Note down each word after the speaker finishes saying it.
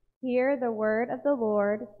Hear the word of the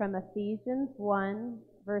Lord from Ephesians 1,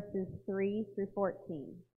 verses 3 through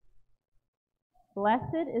 14.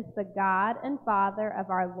 Blessed is the God and Father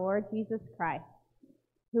of our Lord Jesus Christ,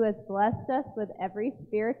 who has blessed us with every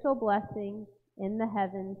spiritual blessing in the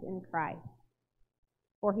heavens in Christ.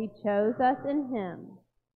 For he chose us in him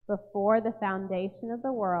before the foundation of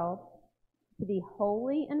the world to be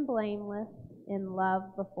holy and blameless in love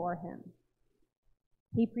before him.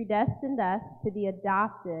 He predestined us to be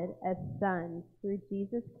adopted as sons through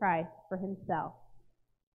Jesus Christ for himself,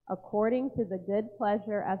 according to the good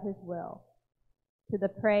pleasure of his will, to the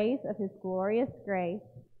praise of his glorious grace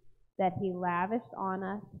that he lavished on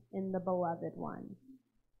us in the Beloved One.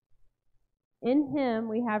 In him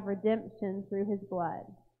we have redemption through his blood,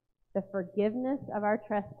 the forgiveness of our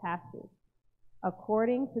trespasses,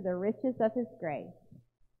 according to the riches of his grace,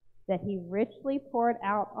 that he richly poured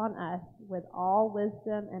out on us with all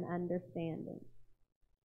wisdom and understanding.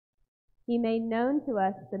 He made known to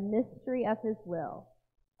us the mystery of his will,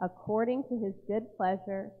 according to his good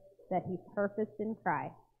pleasure that he purposed in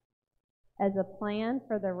Christ, as a plan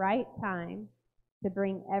for the right time to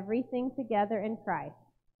bring everything together in Christ,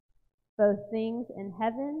 both things in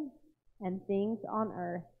heaven and things on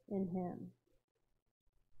earth in him.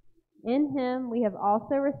 In him we have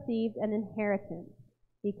also received an inheritance,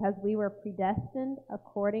 because we were predestined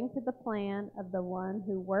according to the plan of the one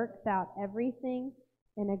who works out everything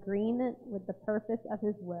in agreement with the purpose of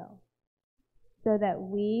his will, so that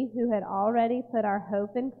we who had already put our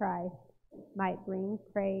hope in Christ might bring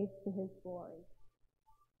praise to his glory.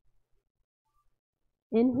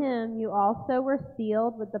 In him you also were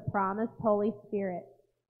sealed with the promised Holy Spirit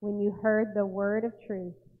when you heard the word of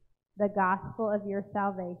truth, the gospel of your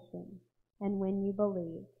salvation, and when you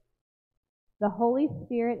believed. The Holy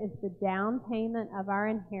Spirit is the down payment of our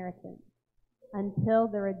inheritance until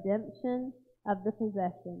the redemption of the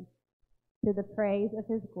possession, to the praise of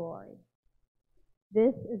his glory.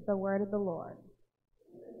 This is the word of the Lord.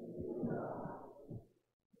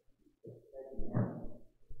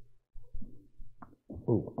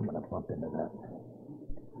 Ooh, I'm going to bump into that.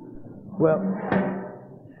 Well,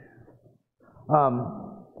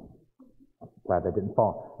 glad that didn't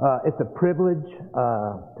fall. It's a privilege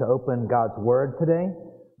to open God's Word today.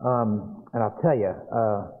 And I'll tell you,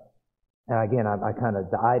 and again, I kind of,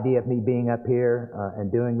 the idea of me being up here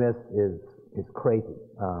and doing this is crazy.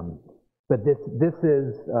 But this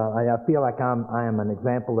is, I feel like I am an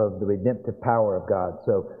example of the redemptive power of God.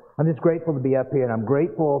 So I'm just grateful to be up here, and I'm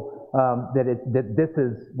grateful that this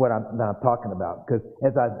is what I'm talking about. Because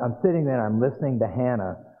as I'm sitting there, I'm listening to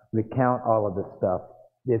Hannah recount all of this stuff.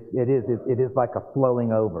 It is like a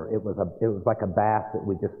flowing over. It was like a bath that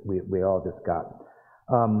we all just got.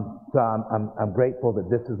 So I'm grateful that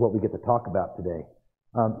this is what we get to talk about today.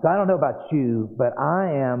 So I don't know about you, but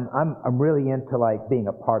I'm really into like being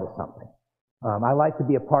a part of something. I like to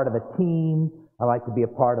be a part of a team. I like to be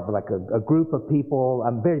a part of like a group of people.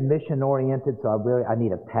 I'm very mission oriented, so I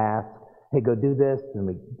need a task. Hey, go do this, and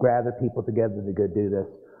we gather people together to go do this.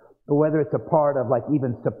 Or whether it's a part of like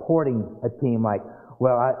even supporting a team, like,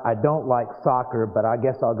 well, I don't like soccer, but I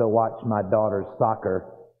guess I'll go watch my daughter's soccer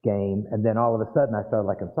game, and then all of a sudden I started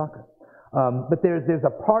liking soccer. But there's a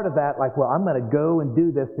part of that, like, well, I'm going to go and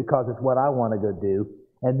do this because it's what I want to go do.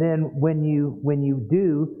 And then when you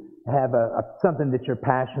do have something that you're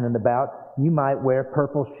passionate about, you might wear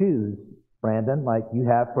purple shoes, Brandon, like you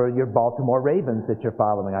have for your Baltimore Ravens that you're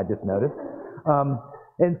following, I just noticed.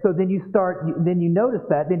 And so then you notice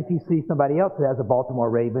that. Then if you see somebody else that has a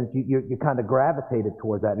Baltimore Ravens, you're kind of gravitated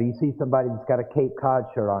towards that. Or you see somebody that's got a Cape Cod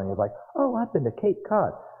shirt on, you're like, oh, I've been to Cape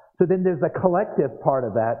Cod. So then there's a collective part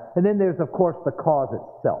of that. And then there's, of course, the cause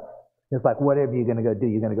itself. It's like whatever you're going to go do.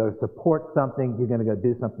 You're going to go support something. You're going to go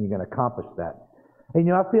do something. You're going to accomplish that. And,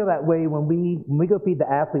 I feel that way when we go feed the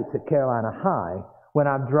athletes at Carolina High. When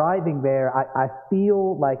I'm driving there, I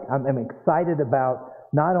feel like I'm excited about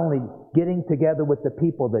not only getting together with the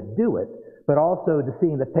people that do it, but also to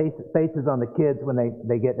seeing the faces on the kids when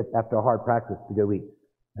they get, after a hard practice, to go eat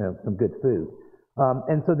some good food.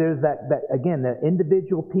 And so there's that again, the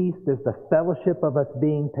individual piece, there's the fellowship of us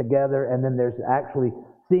being together, and then there's actually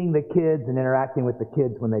seeing the kids and interacting with the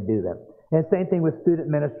kids when they do that. And same thing with student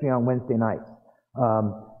ministry on Wednesday nights.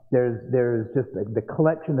 There's just the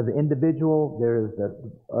collection of the individual, there's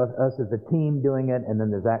us as a team doing it, and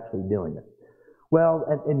then there's actually doing it. Well,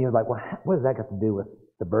 and you're like, well, what does that got to do with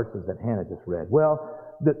the verses that Hannah just read? Well,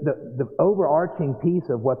 the overarching piece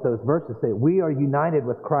of what those verses say, we are united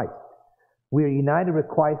with Christ. We are united with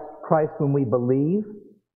Christ when we believe,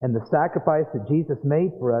 and the sacrifice that Jesus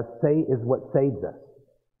made for us is what saves us.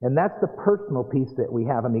 And that's the personal piece that we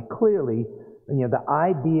have. I mean, clearly, the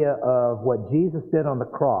idea of what Jesus did on the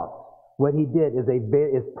cross, what he did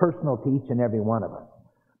is personal to each and every one of us.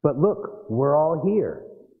 But look, we're all here.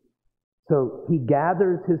 So he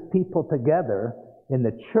gathers his people together in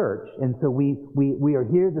the church, and so we are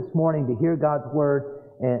here this morning to hear God's word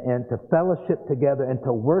and to fellowship together and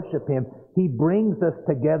to worship him. He brings us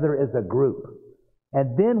together as a group.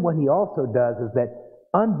 And then what he also does is that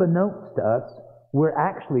unbeknownst to us,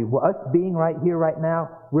 us being right here right now,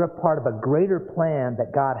 we're a part of a greater plan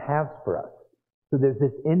that God has for us. So there's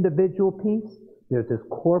this individual piece, there's this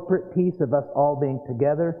corporate piece of us all being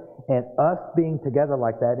together, and us being together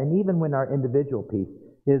like that, and even when our individual piece,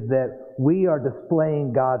 is that we are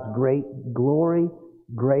displaying God's great glory,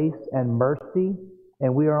 grace, and mercy,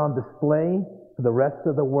 and we are on display for the rest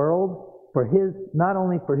of the world for his, not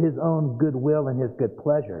only for his own goodwill and his good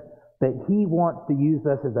pleasure, but he wants to use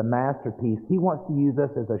us as a masterpiece. He wants to use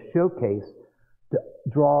us as a showcase to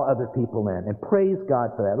draw other people in. And praise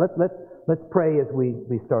God for that. Let's pray as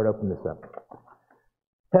we start opening this up.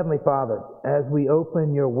 Heavenly Father, as we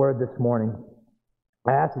open your word this morning,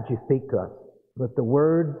 I ask that you speak to us with the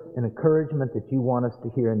words and encouragement that you want us to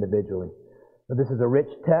hear individually. This is a rich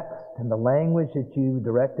text, and the language that you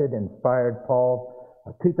directed and inspired Paul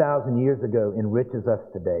 2,000 years ago enriches us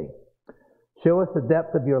today. Show us the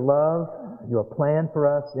depth of your love, your plan for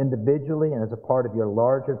us individually and as a part of your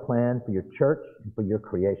larger plan for your church and for your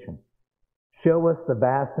creation. Show us the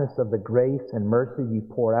vastness of the grace and mercy you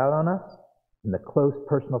pour out on us and the close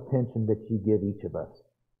personal attention that you give each of us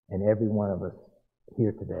and every one of us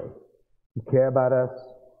here today. You care about us.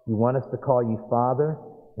 You want us to call you Father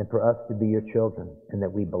and for us to be your children and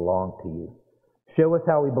that we belong to you. Show us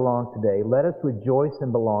how we belong today. Let us rejoice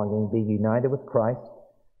in belonging, be united with Christ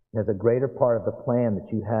as a greater part of the plan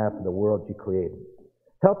that you have for the world you created.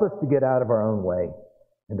 Help us to get out of our own way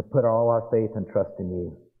and to put all our faith and trust in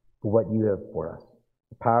you for what you have for us. In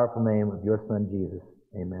the powerful name of your Son, Jesus.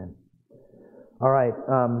 Amen. All right.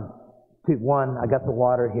 One, I got the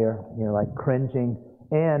water here, like cringing.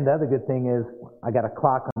 And the other good thing is I got a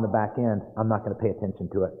clock on the back end. I'm not going to pay attention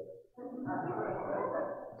to it.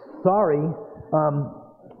 Sorry.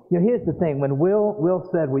 Here's the thing. When Will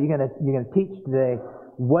said, well, you're going to teach today,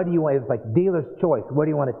 what do you want? It's like dealer's choice. What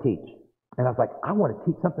do you want to teach? And I was like, I want to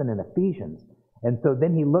teach something in Ephesians. And so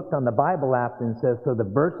then he looked on the Bible app and says, so the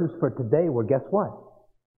verses for today were, guess what?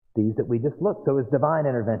 These that we just looked. So it's divine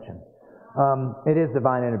intervention. It is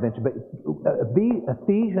divine intervention. But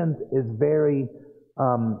Ephesians is very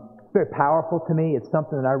powerful to me. It's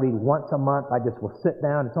something that I read once a month. I just will sit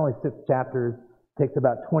down. It's only 6 chapters. It takes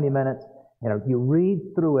about 20 minutes. And you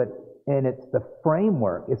read through it, and it's the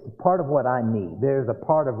framework. It's part of what I need. There's a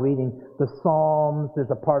part of reading the Psalms. There's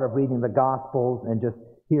a part of reading the Gospels and just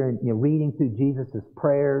hearing, reading through Jesus'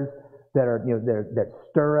 prayers that are, that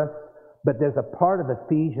stir us. But there's a part of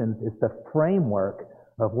Ephesians. It's the framework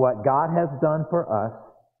of what God has done for us,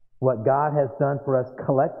 what God has done for us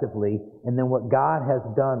collectively, and then what God has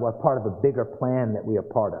done, what part of a bigger plan that we are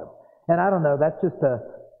part of. And I don't know, that's just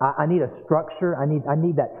I need a structure. I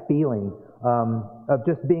need that feeling of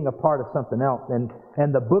just being a part of something else. And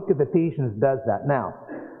the book of Ephesians does that. Now,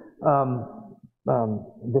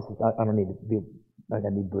 I don't need to be, I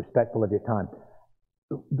need to be respectful of your time.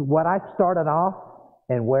 What I started off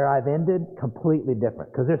and where I've ended, completely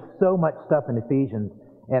different. Because there's so much stuff in Ephesians.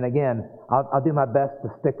 And again, I'll do my best to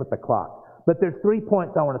stick with the clock. But there's 3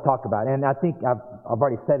 points I want to talk about. And I think I've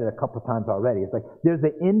already said it a couple of times already. It's like there's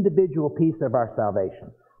the individual piece of our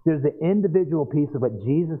salvation. There's the individual piece of what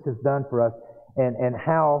Jesus has done for us and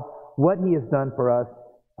how what he has done for us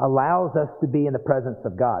allows us to be in the presence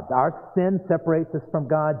of God. Our sin separates us from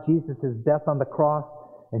God. Jesus' death on the cross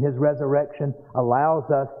and his resurrection allows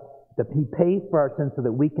us to, he pays for our sins so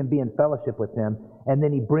that we can be in fellowship with him. And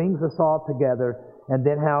then he brings us all together. And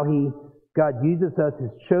then how God uses us as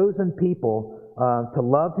chosen people to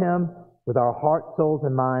love him with our hearts, souls,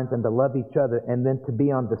 and minds, and to love each other, and then to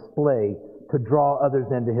be on display to draw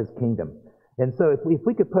others into his kingdom. And so if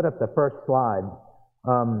we could put up the first slide.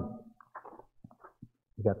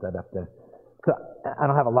 You got that up there. So I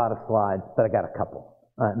don't have a lot of slides, but I got a couple.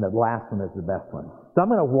 And the last one is the best one. So I'm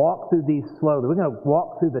going to walk through these slowly. We're going to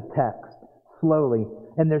walk through the text slowly.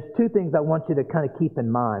 And there's 2 things I want you to kind of keep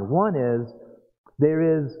in mind. One is, there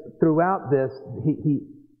is, throughout this,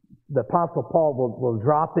 the Apostle Paul will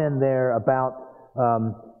drop in there about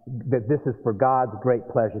that this is for God's great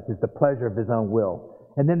pleasure. This is the pleasure of his own will.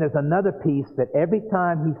 And then there's another piece that every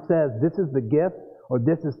time he says this is the gift or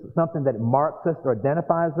this is something that marks us or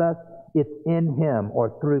identifies us, it's in him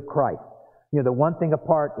or through Christ. The one thing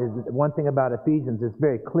about Ephesians is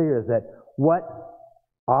very clear is that what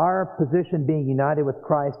Our position being united with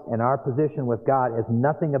Christ and our position with God is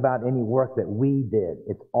nothing about any work that we did.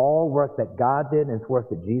 It's all work that God did, and it's work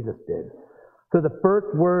that Jesus did. So the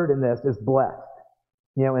first word in this is blessed.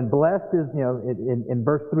 And blessed is, in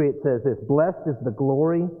verse 3 it says this, blessed is the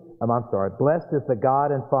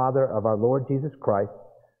God and Father of our Lord Jesus Christ,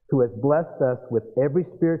 who has blessed us with every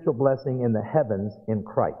spiritual blessing in the heavens in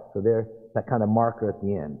Christ. So there's that kind of marker at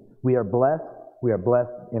the end. We are blessed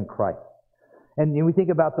in Christ. And when we think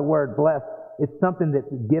about the word blessed, it's something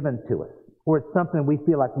that's given to us, or it's something we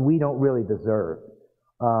feel like we don't really deserve.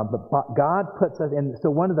 But God puts us, and so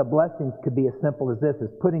one of the blessings could be as simple as this, is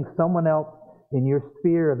putting someone else in your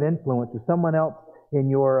sphere of influence, or someone else in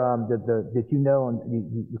your, that you know and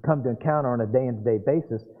you come to encounter on a day-to-day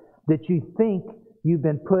basis, that you think you've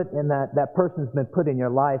been put in that person's been put in your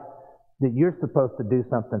life, that you're supposed to do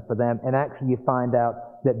something for them, and actually you find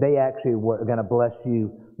out that they actually were going to bless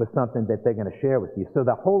you with something that they're going to share with you. So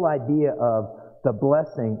the whole idea of the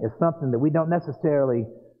blessing is something that we don't necessarily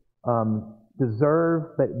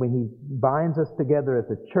deserve, but when He binds us together as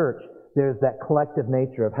a church, there's that collective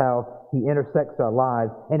nature of how He intersects our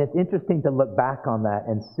lives. And it's interesting to look back on that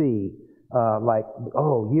and see,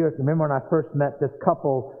 remember when I first met this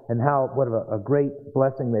couple and what a great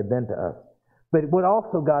blessing they've been to us. But what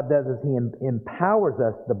also God does is He empowers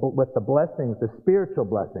us with the blessings, the spiritual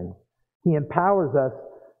blessings. He empowers us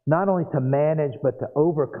not only to manage, but to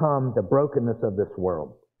overcome the brokenness of this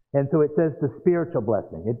world. And so it says the spiritual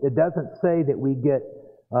blessing. It doesn't say that we get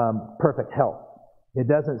perfect health. It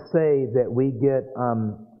doesn't say that we get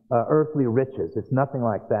earthly riches. It's nothing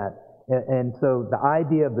like that. And so the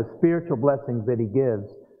idea of the spiritual blessings that He gives,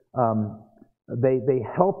 they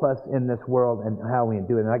help us in this world and how we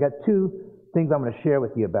do it. And I got two things I'm going to share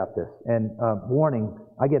with you about this. And warning,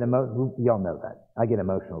 I get emotional. Y'all know that. I get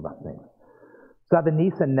emotional about things. So I have a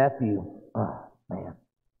niece and nephew.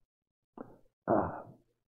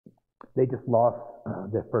 They just lost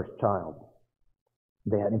their first child.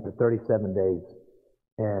 They had him for 37 days.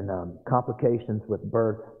 And complications with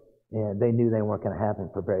birth. And they knew they weren't going to have him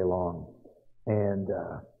for very long. And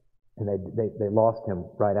they lost him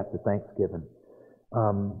right after Thanksgiving.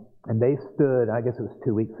 And they stood, I guess it was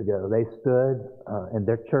 2 weeks ago, they stood in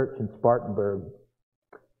their church in Spartanburg,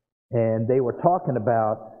 and they were talking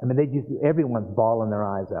about, everyone's bawling their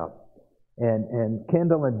eyes out. And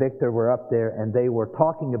Kendall and Victor were up there, and they were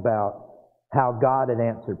talking about how God had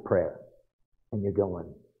answered prayer. And you're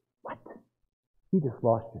going, what? You just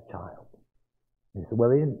lost your child. And he said,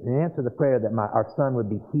 well, they didn't answer the prayer that our son would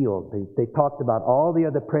be healed. They talked about all the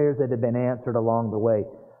other prayers that had been answered along the way,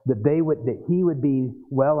 that he would be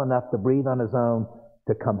well enough to breathe on his own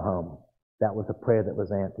to come home. That was a prayer that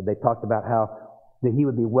was answered. They talked about how that he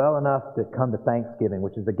would be well enough to come to Thanksgiving,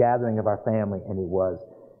 which is the gathering of our family, and he was.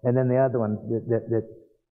 And then the other one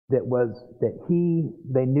they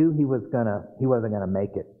knew he wasn't gonna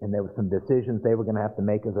make it, and there were some decisions they were gonna have to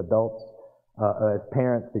make as adults, as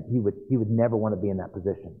parents, that he would never want to be in that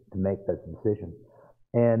position to make those decisions.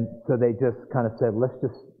 And so they just kind of said, let's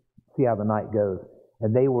just see how the night goes.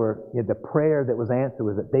 And the prayer that was answered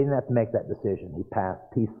was that they didn't have to make that decision. He passed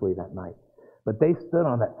peacefully that night. But they stood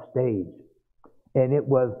on that stage, and it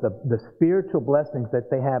was the spiritual blessings that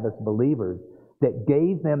they have as believers that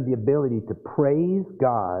gave them the ability to praise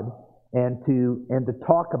God and to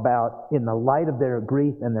talk about, in the light of their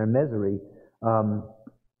grief and their misery,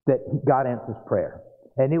 that God answers prayer.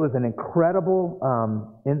 And it was an incredible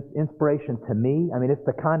inspiration to me. It's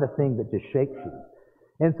the kind of thing that just shakes you.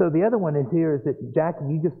 And so the other one is here is that, Jackie,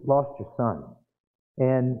 you just lost your son.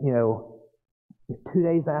 And, 2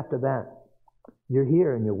 days after that, you're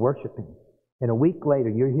here and you're worshiping. And a week later,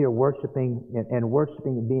 you're here worshiping and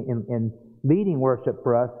worshiping and being and leading worship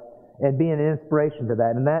for us and being an inspiration to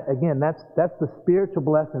that. And that, again, that's the spiritual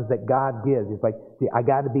blessings that God gives. It's like, see, I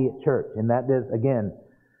got to be at church. And that is, again,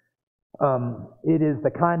 it is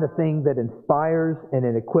the kind of thing that inspires and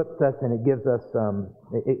it equips us, and it gives us,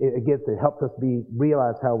 it helps us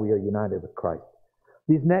realize how we are united with Christ.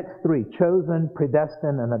 These next three, chosen,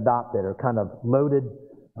 predestined, and adopted, are kind of loaded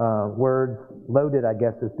words. Loaded, I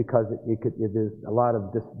guess, is because there's a lot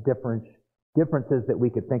of differences that we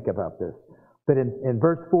could think about this. But in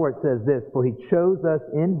verse 4 it says this, for He chose us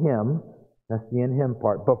in Him, that's the in Him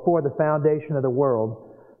part, before the foundation of the world,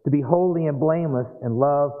 to be holy and blameless in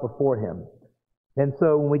love before Him. And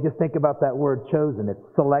so when we just think about that word chosen, it's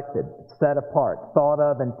selected, it's set apart, thought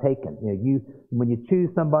of, and taken. When you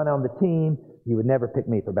choose somebody on the team, you would never pick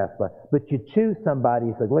me for basketball, but you choose somebody,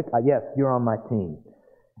 you say, look, yes, you're on my team.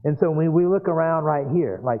 And so when we look around right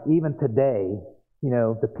here, like even today,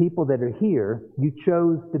 the people that are here, you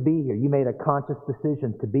chose to be here. You made a conscious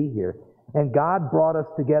decision to be here. And God brought us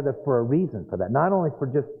together for a reason for that. Not only for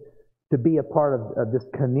just to be a part of this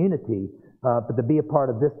community, but to be a part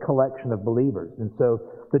of this collection of believers. And so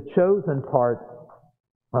the chosen part,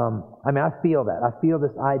 I feel that. I feel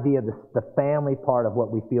this idea, the family part of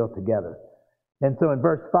what we feel together. And so in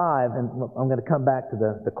verse 5, and I'm going to come back to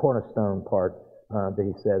the cornerstone part that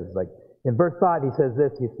he says, like, in verse 5 he says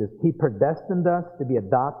this, he says, He predestined us to be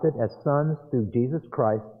adopted as sons through Jesus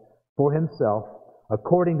Christ for Himself,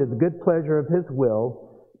 according to the good pleasure of His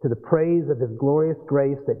will, to the praise of His glorious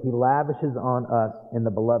grace that He lavishes on us in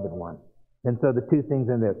the Beloved One. And so the two things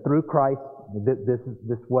in there, through Christ,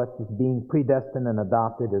 this what is being predestined and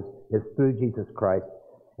adopted is through Jesus Christ,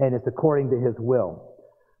 and it's according to His will.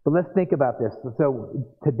 But let's think about this. So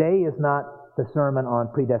today is not the sermon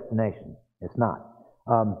on predestination. It's not.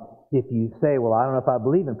 If you say, well, I don't know if I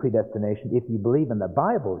believe in predestination, if you believe in the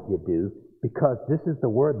Bible, you do, because this is the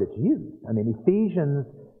word that's used. I mean, Ephesians,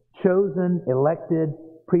 chosen, elected,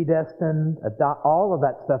 predestined, all of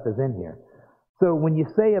that stuff is in here. So when you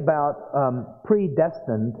say about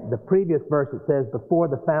predestined, the previous verse it says before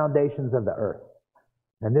the foundations of the earth.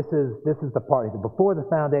 And this is the part, before the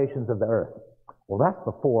foundations of the earth. Well, that's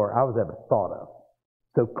before I was ever thought of.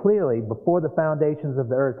 So clearly, before the foundations of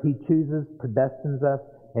the earth, He chooses, predestines us,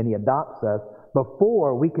 and He adopts us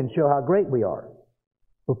before we can show how great we are.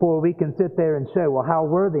 Before we can sit there and show, well, how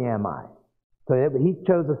worthy am I? So He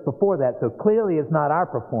chose us before that. So clearly it's not our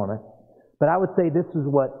performance. But I would say this is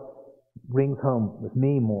what rings home with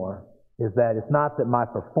me more, is that it's not that my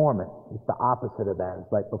performance, it's the opposite of that.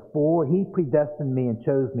 It's like before He predestined me and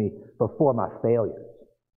chose me before my failures.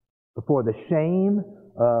 Before the shame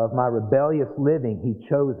of my rebellious living, He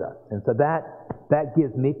chose us. And so that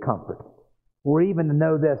gives me comfort. Or even to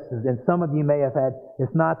know this, and some of you may have had,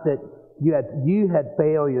 it's not that you had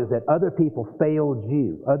failures, that other people failed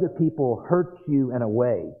you. Other people hurt you in a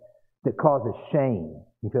way that causes shame.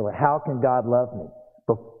 You feel like, how can God love me?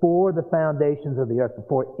 Before the foundations of the earth,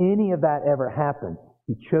 before any of that ever happened,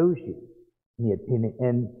 He chose you.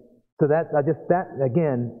 And so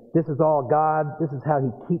again, this is all God. This is how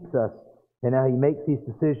He keeps us and how He makes these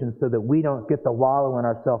decisions so that we don't get to wallow in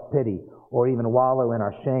our self-pity or even wallow in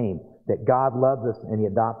our shame, that God loves us and He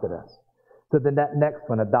adopted us. So then that next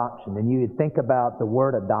one, adoption. And you think about the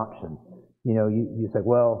word adoption. You know, you say,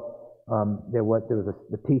 well, there was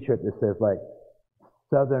a T-shirt that says like,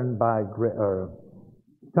 Southern by or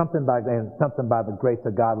something by the grace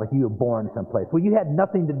of God, like you were born someplace. Well, you had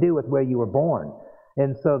nothing to do with where you were born.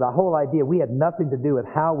 And so the whole idea, we had nothing to do with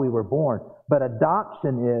how we were born. But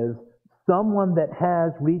adoption is someone that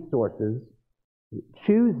has resources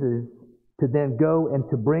chooses to then go and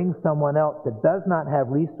to bring someone else that does not have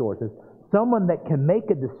resources, someone that can make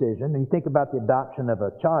a decision. And you think about the adoption of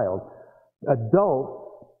a child.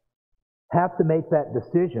 Adults have to make that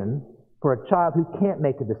decision for a child who can't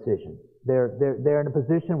make a decision. They're in a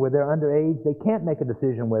position where they're underage. They can't make a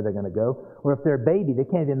decision where they're going to go. Or if they're a baby, they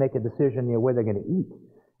can't even make a decision where they're going to eat.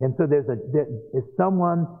 And so there's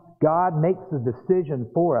someone, God makes the decision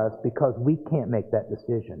for us because we can't make that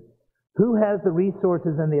decision. Who has the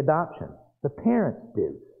resources in the adoption? The parents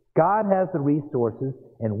do. God has the resources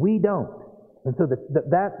and we don't. And so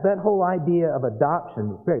that whole idea of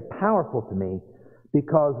adoption is very powerful to me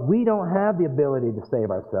because we don't have the ability to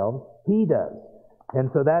save ourselves. He does. And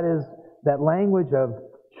so that language of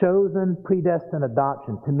chosen, predestined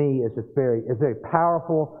adoption to me is very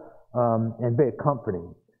powerful and very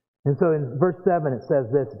comforting. And so in verse 7 it says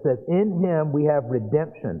this, it says, In Him we have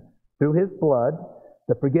redemption through His blood,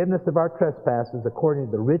 the forgiveness of our trespasses according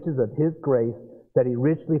to the riches of His grace that He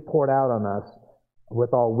richly poured out on us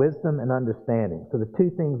with all wisdom and understanding. So the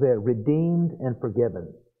two things there, redeemed and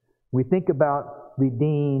forgiven. We think about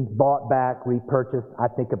redeemed, bought back, repurchased. I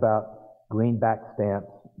think about greenback stamps.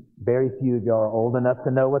 Very few of y'all are old enough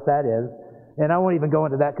to know what that is. And I won't even go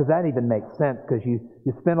into that because that even makes sense because you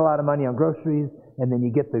spend a lot of money on groceries and then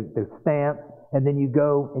you get the stamp and then you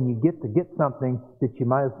go and you get something that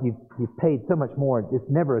you've paid so much more. It's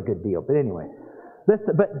never a good deal. But anyway, but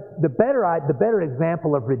the better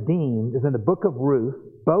example of redeemed is in the book of Ruth.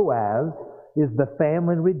 Boaz is the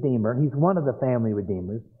family redeemer. He's one of the family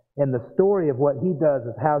redeemers. And the story of what he does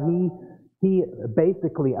is how he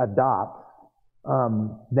basically adopts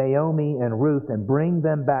Naomi and Ruth and brings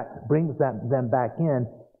them back in.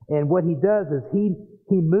 And what he does is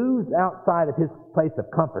he moves outside of his place of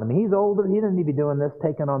comfort. I mean, he's older. He doesn't need to be doing this,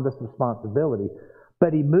 taking on this responsibility.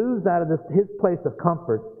 But he moves out of his place of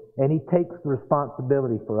comfort and he takes the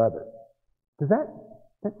responsibility for others. Does that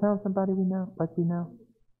sound somebody we know, like we know?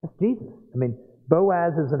 That's Jesus. I mean,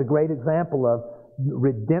 Boaz is a great example of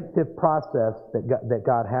redemptive process that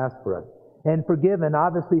God has for us. And forgiven,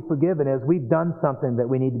 obviously forgiven, is we've done something that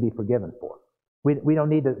we need to be forgiven for. We don't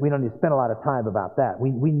need to spend a lot of time about that.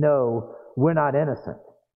 We know we're not innocent.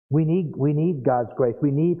 We need God's grace.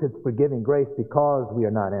 We need His forgiving grace because we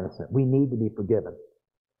are not innocent. We need to be forgiven.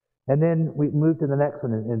 And then we move to the next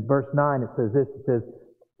one. In verse 9 it says this, it says,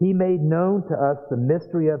 He made known to us the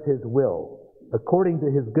mystery of His will, according to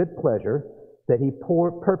His good pleasure, that He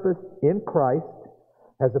purposed in Christ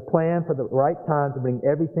as a plan for the right time to bring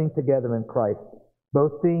everything together in Christ,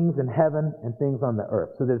 both things in heaven and things on the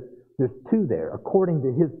earth. So there's two there, according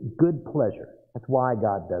to His good pleasure. That's why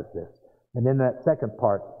God does this. And then that second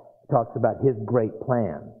part talks about His great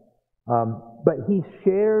plan. But He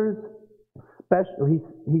shares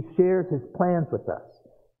He shares His plans with us.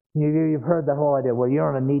 You've heard the whole idea, well, you're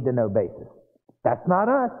on a need-to-know basis. That's not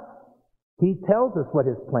us. He tells us what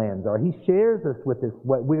His plans are. He shares us with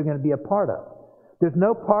what we're going to be a part of. There's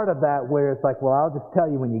no part of that where it's like, well, I'll just tell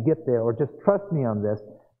you when you get there, or just trust me on this.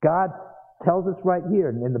 God tells us right here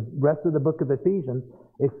in the rest of the book of Ephesians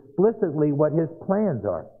explicitly what His plans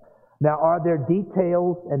are. Now, are there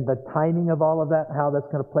details and the timing of all of that, how that's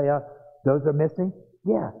going to play out? Those are missing?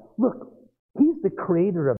 Yeah. Look, He's the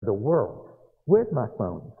creator of the world. Where's my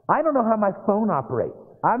phone? I don't know how my phone operates.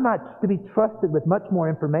 I'm not to be trusted with much more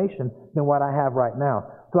information than what I have right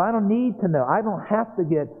now. So I don't need to know. I don't have to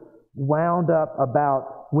get wound up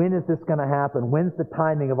about when is this going to happen, when's the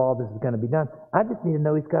timing of all this is going to be done. I just need to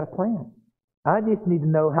know He's got a plan. I just need to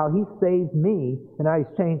know how He saved me and how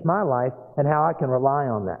He's changed my life and how I can rely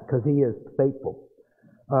on that because He is faithful.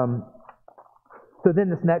 So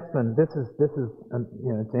then this next one, this is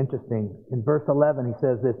it's interesting. In verse 11 he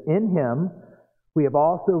says this, In Him we have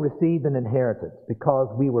also received an inheritance because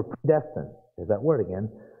we were predestined. There's that word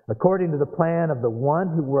again. According to the plan of the one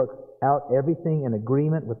who works out everything in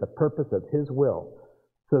agreement with the purpose of His will,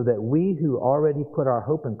 so that we who already put our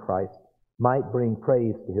hope in Christ might bring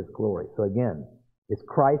praise to His glory. So again, it's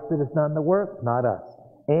Christ that has done the work, not us.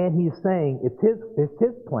 And He's saying it's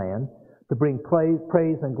His plan to bring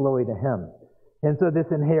praise and glory to Him. And so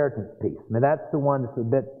this inheritance piece, I mean, that's the one that's a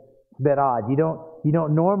bit odd. You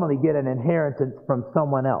don't normally get an inheritance from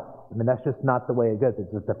someone else. I mean, that's just not the way it goes. It's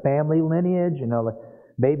just a family lineage, like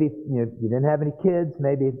maybe you didn't have any kids,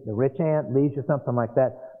 maybe the rich aunt leaves you something like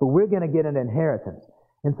that. But we're going to get an inheritance.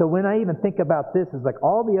 And so when I even think about this, it's like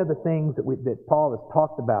all the other things that Paul has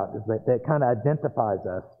talked about is that kind of identifies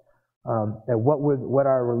us, and what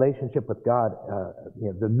our relationship with God,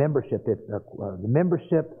 the membership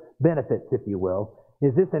benefits, if you will,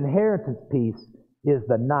 is this inheritance piece is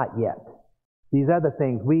the not yet. These other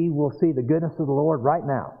things, we will see the goodness of the Lord right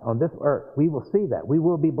now on this earth. We will see that. We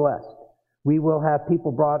will be blessed. We will have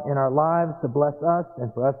people brought in our lives to bless us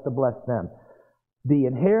and for us to bless them. The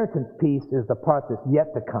inheritance piece is the part that's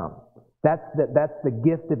yet to come. That's the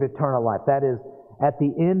gift of eternal life. That is, at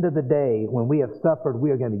the end of the day, when we have suffered,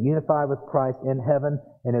 we are going to be unified with Christ in heaven.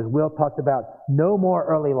 And as Will talked about, no more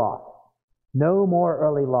early loss. No more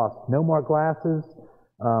early loss. No more glasses.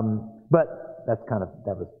 But that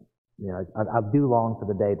was, I do long for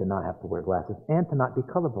the day to not have to wear glasses and to not be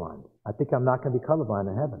colorblind. I think I'm not going to be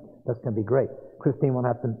colorblind in heaven. That's going to be great. Christine won't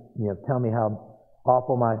have to, tell me how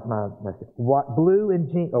awful my blue and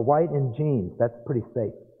white in jeans. That's pretty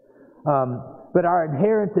safe. But our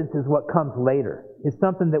inheritance is what comes later. It's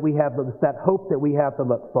something that we have, it's that hope that we have to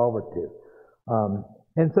look forward to.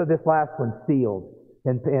 And so this last one, sealed.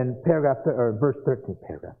 In verse 13,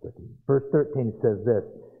 Verse 13 it says this.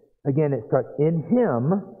 Again, it starts, In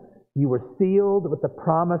Him you were sealed with the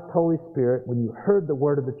promised Holy Spirit when you heard the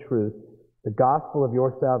word of the truth, the gospel of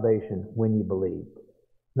your salvation, when you believed.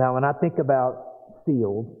 Now, when I think about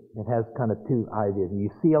sealed, it has kind of two ideas. You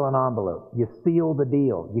seal an envelope. You seal the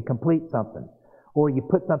deal. You complete something. Or you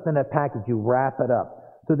put something in a package. You wrap it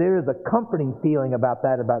up. So there is a comforting feeling about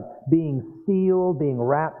that, about being sealed, being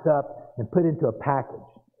wrapped up, and put into a package.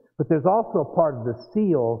 But there's also a part of the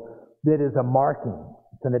seal that is a marking.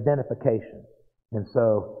 It's an identification. And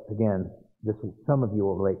so, again, some of you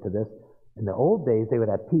will relate to this. In the old days, they would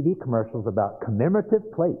have TV commercials about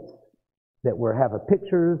commemorative plates that have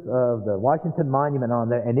pictures of the Washington Monument on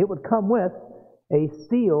there, and it would come with a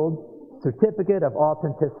sealed certificate of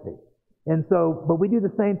authenticity. And so, but we do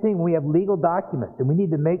the same thing when we have legal documents, and we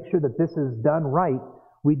need to make sure that this is done right.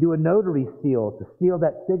 We do a notary seal to seal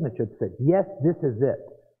that signature that says, yes, this is it.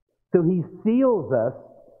 So He seals us,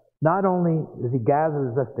 not only as He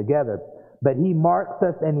gathers us together, but He marks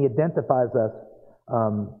us and He identifies us,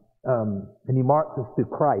 and He marks us through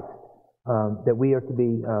Christ, that we are to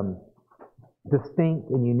be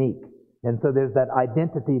distinct and unique. And so there's that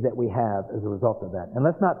identity that we have as a result of that. And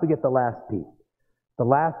let's not forget the last piece. The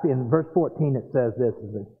last piece, in verse 14 it says this,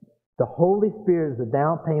 The Holy Spirit is the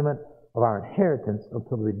down payment of our inheritance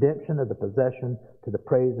until the redemption of the possession to the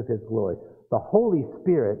praise of His glory. The Holy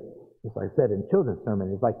Spirit, as I said in children's sermon,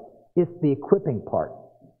 is like, it's the equipping part.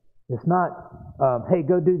 It's not, hey,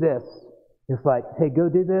 go do this. It's like, hey, go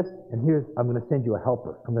do this, and I'm going to send you a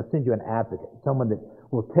helper. I'm going to send you an advocate, someone that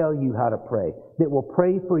will tell you how to pray, that will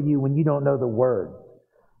pray for you when you don't know the words.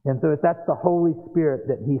 And so if that's the Holy Spirit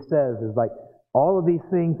that He says is like, all of these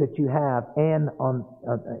things that you have, and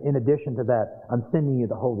in addition to that, I'm sending you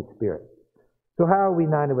the Holy Spirit. So how are we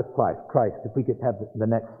united with Christ? If we could have the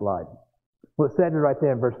next slide. Well, it said it right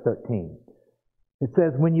there in verse 13. It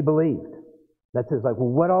says, when you believed. That says, like, well,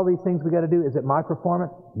 what all these things we got to do? Is it my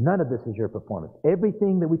performance? None of this is your performance.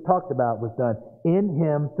 Everything that we talked about was done in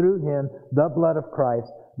Him, through Him, the blood of Christ,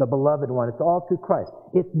 the beloved one. It's all through Christ.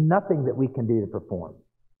 It's nothing that we can do to perform.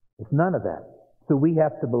 It's none of that. So we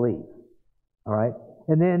have to believe. All right?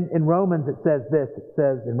 And then in Romans it says this. It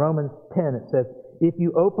says, in Romans 10, it says, if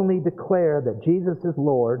you openly declare that Jesus is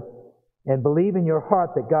Lord and believe in your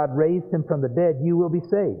heart that God raised Him from the dead, you will be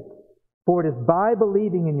saved. For it is by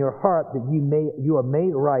believing in your heart that you are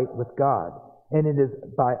made right with God, and it is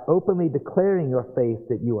by openly declaring your faith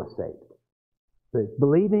that you are saved. So it's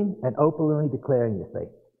believing and openly declaring your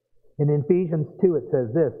faith. And in Ephesians 2 it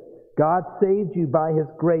says this, God saved you by His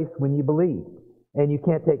grace when you believed. And you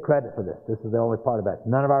can't take credit for this. This is the only part of that.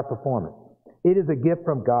 None of our performance. It is a gift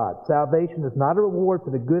from God. Salvation is not a reward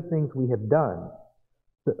for the good things we have done.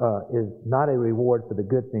 Is not a reward for the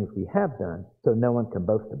good things we have done, so no one can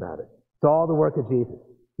boast about it. It's all the work of Jesus,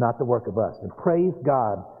 not the work of us. And praise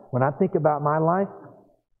God, when I think about my life,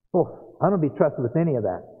 I don't be trusted with any of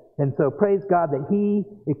that. And so praise God that He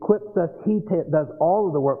equips us, He does all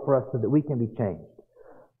of the work for us so that we can be changed.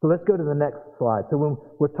 So let's go to the next slide. So when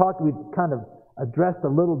we're talking, we've kind of addressed a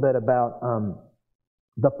little bit about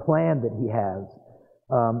the plan that He has.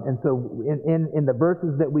 And so in the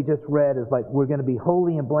verses that we just read is like, we're going to be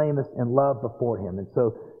holy and blameless in love before Him. And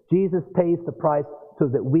so Jesus pays the price so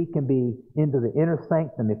that we can be into the inner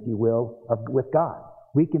sanctum, if you will, with God.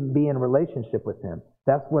 We can be in a relationship with Him.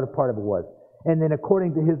 That's what a part of it was. And then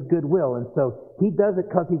according to His goodwill. And so He does it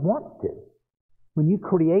because He wants to. When you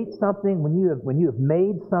create something, when you have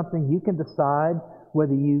made something, you can decide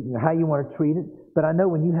whether how you want to treat it. But I know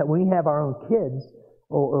when we have our own kids,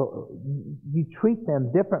 or you treat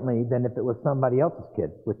them differently than if it was somebody else's kid,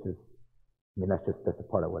 which is, that's a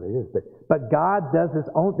part of what it is. But God does this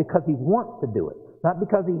only because He wants to do it. Not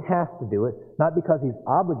because He has to do it, not because He's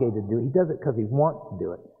obligated to do it. He does it because He wants to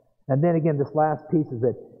do it. And then again, this last piece is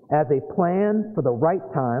that as a plan for the right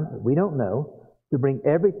time, that we don't know, to bring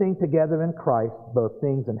everything together in Christ, both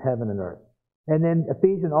things in heaven and earth. And then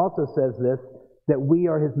Ephesians also says this, that we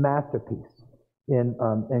are His masterpiece. In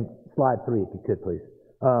slide 3, if you could, please.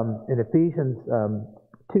 In Ephesians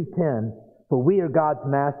 2:10, for we are God's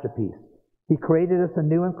masterpiece. He created us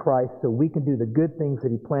anew in Christ so we can do the good things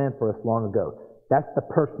that He planned for us long ago. That's the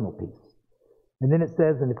personal piece. And then it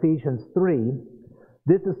says in Ephesians 3,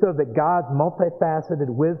 this is so that God's multifaceted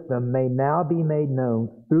wisdom may now be made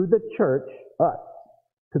known through the church, us,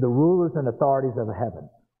 to the rulers and authorities of heaven.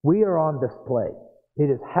 We are on display. It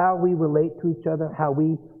is how we relate to each other, how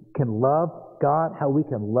we can love God, how we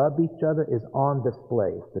can love each other is on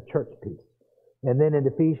display. It's the church piece. And then in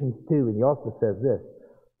Ephesians 2, He also says this,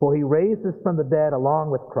 for He raised us from the dead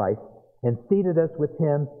along with Christ and seated us with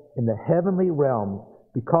Him in the heavenly realms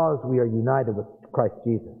because we are united with Christ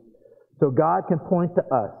Jesus. So God can point to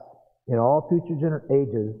us in all future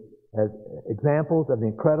ages as examples of the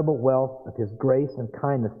incredible wealth of His grace and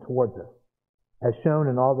kindness towards us, as shown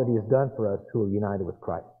in all that He has done for us who are united with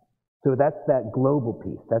Christ. So that's that global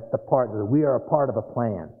piece. That's the part that we are a part of a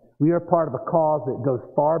plan. We are a part of a cause that goes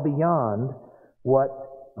far beyond what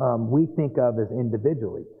we think of as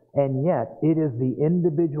individually. And yet, it is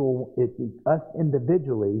us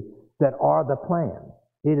individually that are the plan.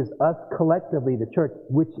 It is us collectively, the church,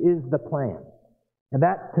 which is the plan. And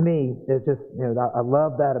that, to me, is just, I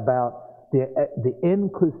love that about the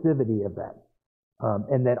inclusivity of that.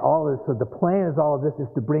 And that so the plan is all of this is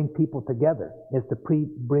to bring people together, is to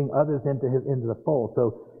bring others into the fold.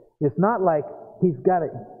 So it's not like he's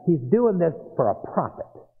doing this for a profit.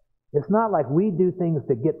 It's not like we do things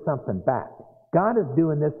to get something back. God is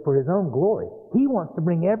doing this for His own glory. He wants to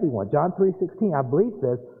bring everyone. John 3:16, I believe,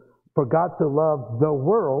 says, for God so loved the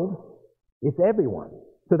world, it's everyone.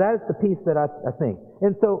 So that is the piece that I think.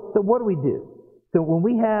 And so what do we do? So when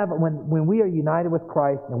we are united with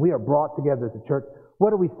Christ and we are brought together as a church,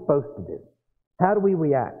 what are we supposed to do? How do we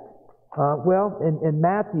react? Well, in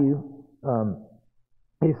Matthew,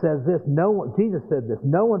 he says this, Jesus said this,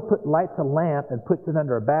 no one lights a lamp and puts it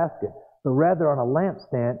under a basket, but rather on a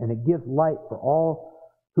lampstand, and it gives light for all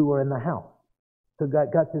who are in the house. So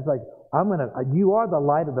God says, like, you are the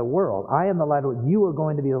light of the world. I am the light of the world. You are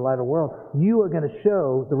going to be the light of the world. You are going to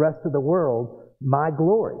show the rest of the world my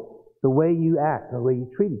glory, the way you act, the way you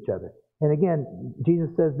treat each other. And again, Jesus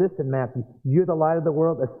says this in Matthew, you're the light of the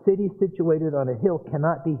world. A city situated on a hill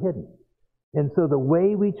cannot be hidden. And so the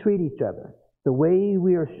way we treat each other, the way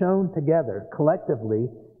we are shown together collectively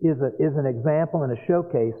is an example and a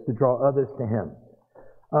showcase to draw others to Him.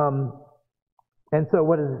 And so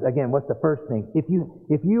what's the first thing? If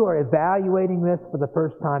you are evaluating this for the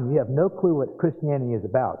first time, you have no clue what Christianity is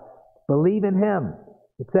about. Believe in Him.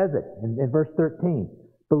 It says it in verse 13.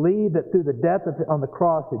 Believe that through the death on the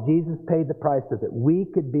cross that Jesus paid the price so that we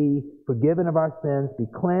could be forgiven of our sins, be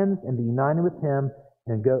cleansed, and be united with Him,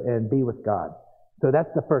 and go and be with God. So that's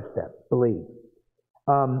the first step. Believe.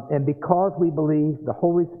 And because we believe, the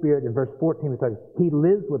Holy Spirit, in verse 14, we talk, He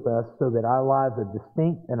lives with us so that our lives are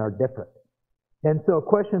distinct and are different. And so a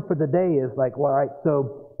question for the day is like, well, all right,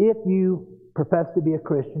 so if you profess to be a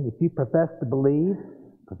Christian, if you profess to believe,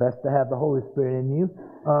 profess to have the Holy Spirit in you,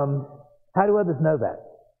 how do others know that?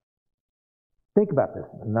 Think about this.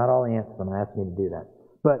 Not all the answers, I'm asking you to do that.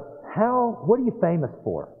 But what are you famous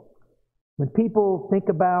for? When people think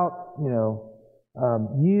about,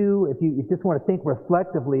 if you just want to think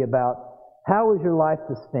reflectively about how is your life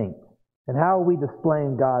distinct and how are we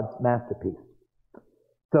displaying God's masterpiece?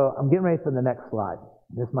 So I'm getting ready for the next slide.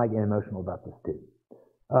 This might get emotional about this too.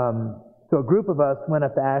 So a group of us went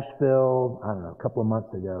up to Asheville, a couple of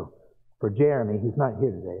months ago for Jeremy, who's not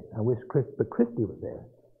here today. I wish but Christy was there.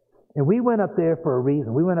 And we went up there for a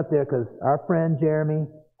reason. We went up there because our friend Jeremy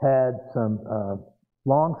had some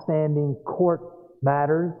long-standing court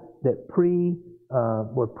matters that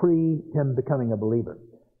were pre him becoming a believer.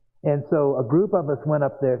 And so a group of us went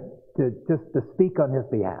up there to speak on his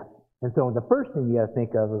behalf. And so the first thing you got to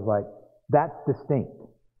think of is like, that's distinct.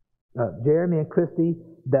 Jeremy and Christy,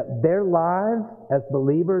 that their lives as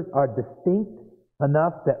believers are distinct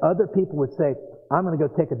enough that other people would say, I'm going to go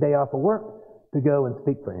take a day off of work to go and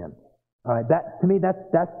speak for him. All right, to me, that's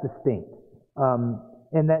distinct.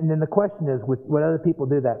 And then the question is, would other people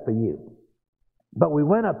do that for you? But we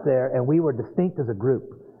went up there and we were distinct as a group.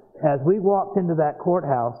 As we walked into that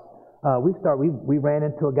courthouse, we ran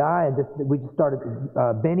into a guy and we just started.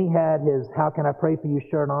 Benny had his "How Can I Pray for You"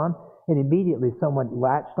 shirt on, and immediately someone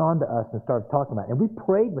latched onto us and started talking about it. And we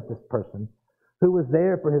prayed with this person who was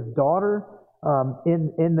there for his daughter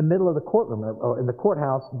in the middle of the courtroom or in the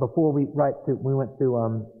courthouse before we went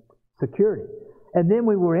through security. And then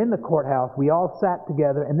we were in the courthouse. We all sat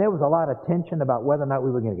together, and there was a lot of tension about whether or not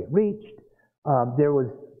we were going to get reached. There was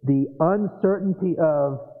the uncertainty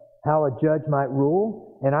of how a judge might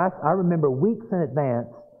rule. And I remember weeks in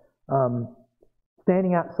advance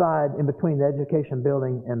standing outside in between the education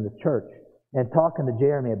building and the church and talking to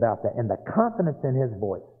Jeremy about that, and the confidence in his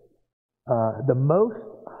voice.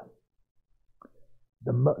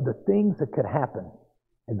 The things that could happen,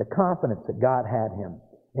 and the confidence that God had him.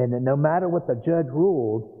 And that no matter what the judge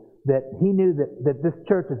ruled, that he knew that this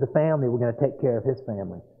church as a family were going to take care of his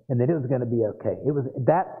family, and that it was going to be okay. It was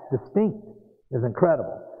that distinct. It was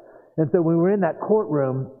incredible. And so we were in that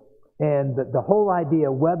courtroom, and the whole idea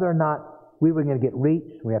whether or not we were going to get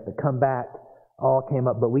reached, we have to come back, all came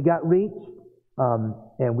up. But we got reached, and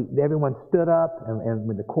everyone stood up, and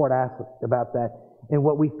when the court asked about that, and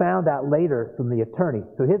what we found out later from the attorney,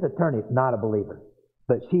 so his attorney is not a believer,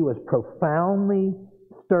 but she was profoundly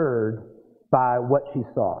stirred by what she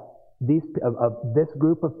saw. Of this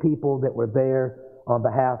group of people that were there on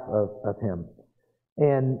behalf of him.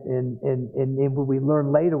 And what we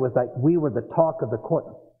learned later was like we were the talk of the court.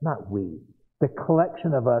 Not we. The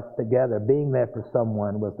collection of us together, being there for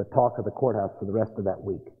someone, was the talk of the courthouse for the rest of that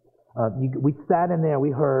week. We sat in there,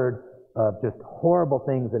 we heard just horrible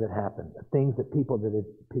things that had happened, things that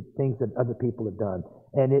other people had done.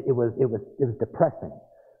 And it was depressing.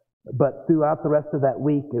 But throughout the rest of that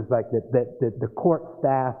week is like that the court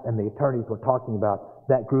staff and the attorneys were talking about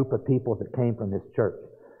that group of people that came from his church.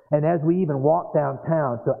 And as we even walked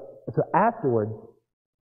downtown, so afterwards,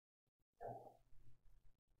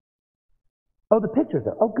 the pictures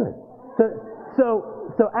are, good.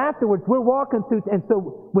 So afterwards, we're walking through, and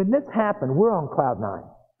so when this happened, we're on cloud nine.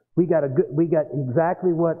 We got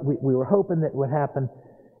exactly what we were hoping that would happen.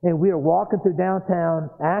 And we were walking through downtown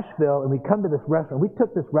Asheville, and we come to this restaurant. We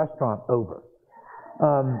took this restaurant over.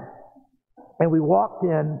 And we walked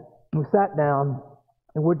in, we sat down,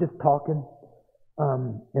 and we're just talking.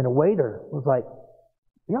 And a waiter was like,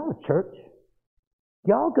 y'all a church?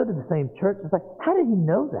 Y'all go to the same church? It's like, how did he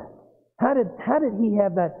know that? How did he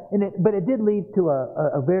have that? But it did lead to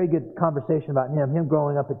a very good conversation about him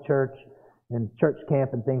growing up at church and church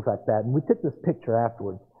camp and things like that. And we took this picture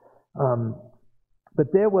afterwards.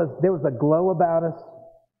 But there was a glow about us.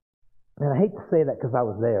 And I hate to say that because I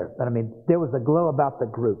was there, but I mean, there was a glow about the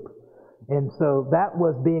group. And so that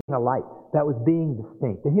was being a light. That was being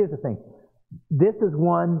distinct. And here's the thing. This is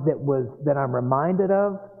one that I'm reminded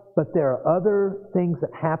of, but there are other things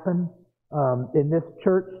that happen in this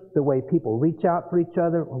church, the way people reach out for each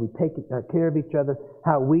other, when we take care of each other,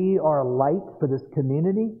 how we are a light for this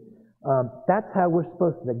community. That's how we're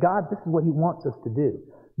supposed to. God, this is what He wants us to do.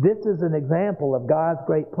 This is an example of God's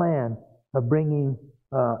great plan of bringing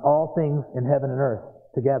all things in heaven and earth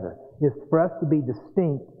together. It's for us to be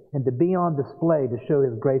distinct and to be on display to show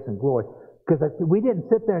His grace and glory. Because we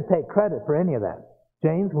didn't sit there and take credit for any of that.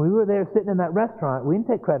 James, when we were there sitting in that restaurant, we didn't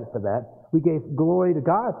take credit for that. We gave glory to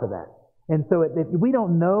God for that. And so if we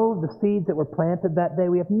don't know the seeds that were planted that day,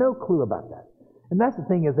 we have no clue about that. And that's the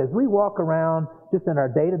thing is, as we walk around just in our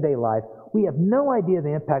day-to-day life, we have no idea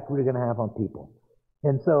the impact we're going to have on people.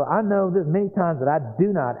 And so I know there's many times that I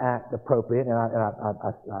do not act appropriate, and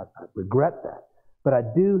I regret that. But I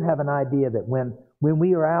do have an idea that when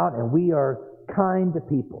we are out and we are kind to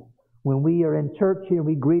people, when we are in church here and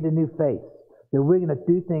we greet a new face, that we're going to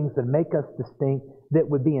do things that make us distinct, that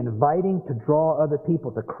would be inviting to draw other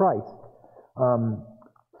people to Christ,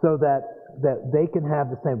 so that they can have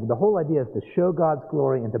the same. The whole idea is to show God's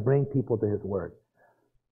glory and to bring people to His Word.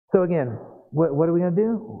 So again, what are we going to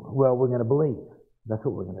do? Well, we're going to believe. That's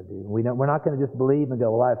what we're going to do. We're not going to just believe and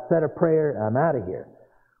go, well, I've said a prayer and I'm out of here.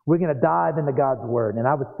 We're going to dive into God's Word. And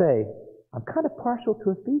I would say, I'm kind of partial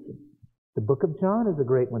to Ephesians. The book of John is a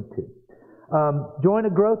great one too. Join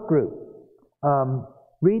a growth group.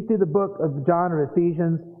 Read through the book of John or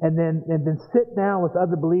Ephesians, and then sit down with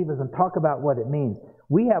other believers and talk about what it means.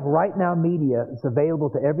 We have Right Now media. It's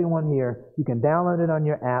available to everyone here. You can download it on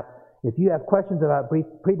your app. If you have questions about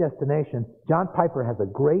predestination, John Piper has a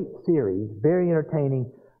great series, very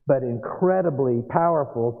entertaining, but incredibly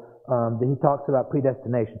powerful, that he talks about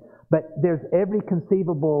predestination. But there's every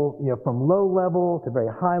conceivable, from low level to very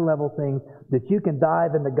high level things that you can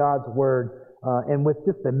dive into God's Word, and with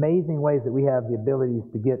just amazing ways that we have the abilities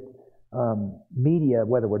to get media,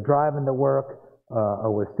 whether we're driving to work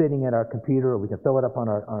or we're sitting at our computer, or we can throw it up on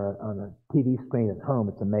our TV screen at home.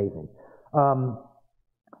 It's amazing.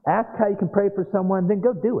 Ask how you can pray for someone, then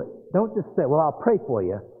go do it. Don't just say, well, I'll pray for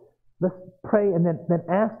you. Let's pray and then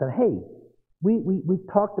ask them, hey, we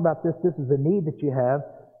talked about this. This is a need that you have.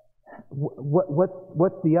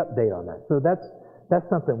 What's the update on that? So that's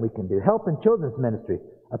something we can do. Help in children's ministry.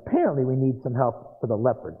 Apparently we need some help for the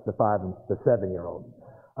leopards, the 5 and the 7-year-olds.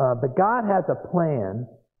 But God has a plan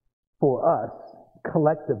for us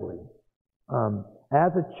collectively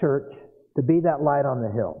as a church to be that light on the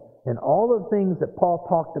hill. And all the things that Paul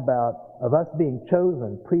talked about of us being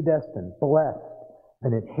chosen, predestined, blessed,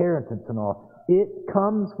 an inheritance and all, it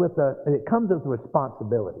comes as a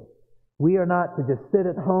responsibility. We are not to just sit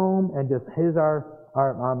at home and just, here's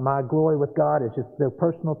my glory with God. It's just so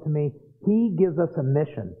personal to me. He gives us a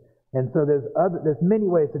mission. And so there's many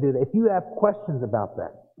ways to do that. If you have questions about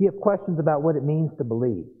that, if you have questions about what it means to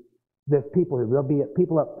believe, there'll be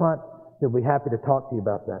people up front that'll be happy to talk to you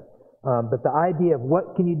about that. But the idea of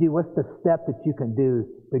what can you do, what's the step that you can do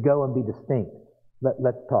to go and be distinct?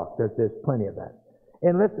 Let's talk. There's plenty of that.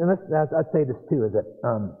 And I'd say this too, is that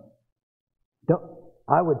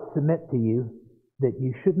I would submit to you that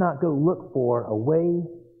you should not go look for a way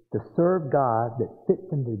to serve God that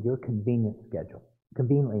fits into your conveniently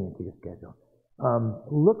into your schedule.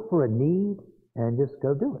 Look for a need and just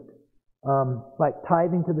go do it. Like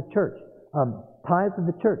tithing to the church. Tithe to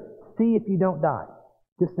the church. See if you don't die.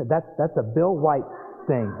 That's a Bill White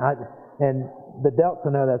thing. And the Delts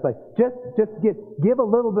will know that. It's like, just give a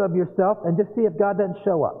little bit of yourself and just see if God doesn't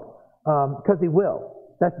show up. Because He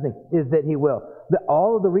will. That's the thing, is that He will.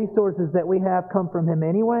 All of the resources that we have come from Him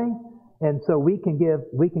anyway, and so we can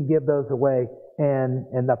give those away, and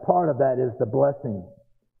the part of that is the blessing.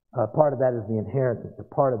 Part of that is the inheritance. A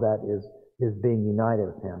part of that is being united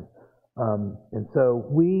with Him. And so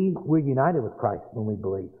we're united with Christ when we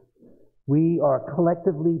believe. We are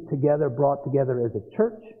collectively together, brought together as a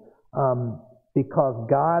church, because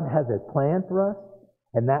God has a plan for us,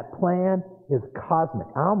 and that plan is cosmic.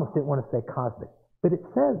 I almost didn't want to say cosmic, but it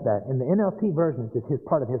says that in the NLT version, it's his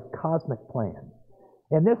part of His cosmic plan.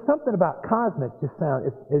 And there's something about cosmic is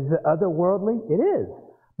it otherworldly? It is.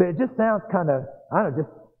 But it just sounds kind of, it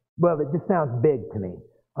just sounds big to me.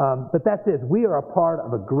 But that's it. We are a part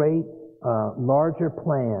of a great, larger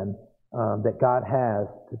plan that God has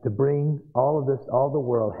to bring all of this, all the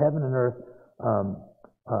world, heaven and earth,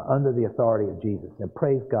 under the authority of Jesus. And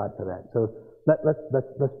praise God for that. So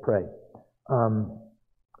let's pray.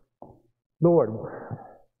 Lord,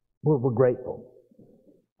 we're grateful.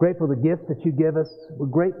 Grateful for the gifts that you give us. We're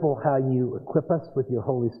grateful how you equip us with your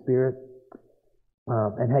Holy Spirit,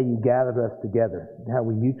 and how you gathered us together, and how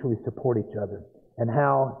we mutually support each other, and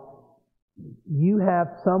how you have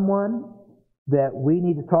someone that we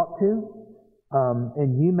need to talk to,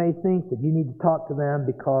 and you may think that you need to talk to them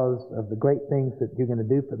because of the great things that you're going to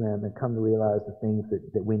do for them, and come to realize the things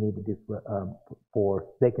that we need to do for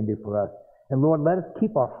they can do for us. And Lord, let us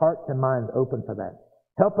keep our hearts and minds open for that.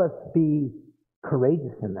 Help us be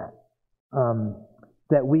courageous in that,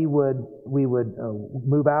 that we would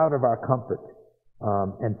move out of our comfort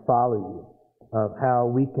and follow you, of how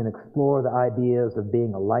we can explore the ideas of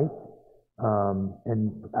being a light.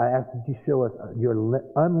 And I ask that you show us your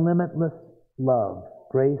unlimitless love,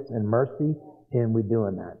 grace, and mercy in we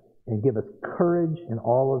doing that. And give us courage in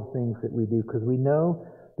all of the things that we do, because we know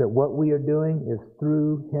that what we are doing is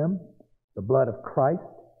through Him, the blood of Christ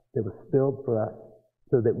that was spilled for us,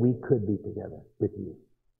 so that we could be together with you.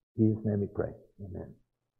 In Jesus' name we pray. Amen.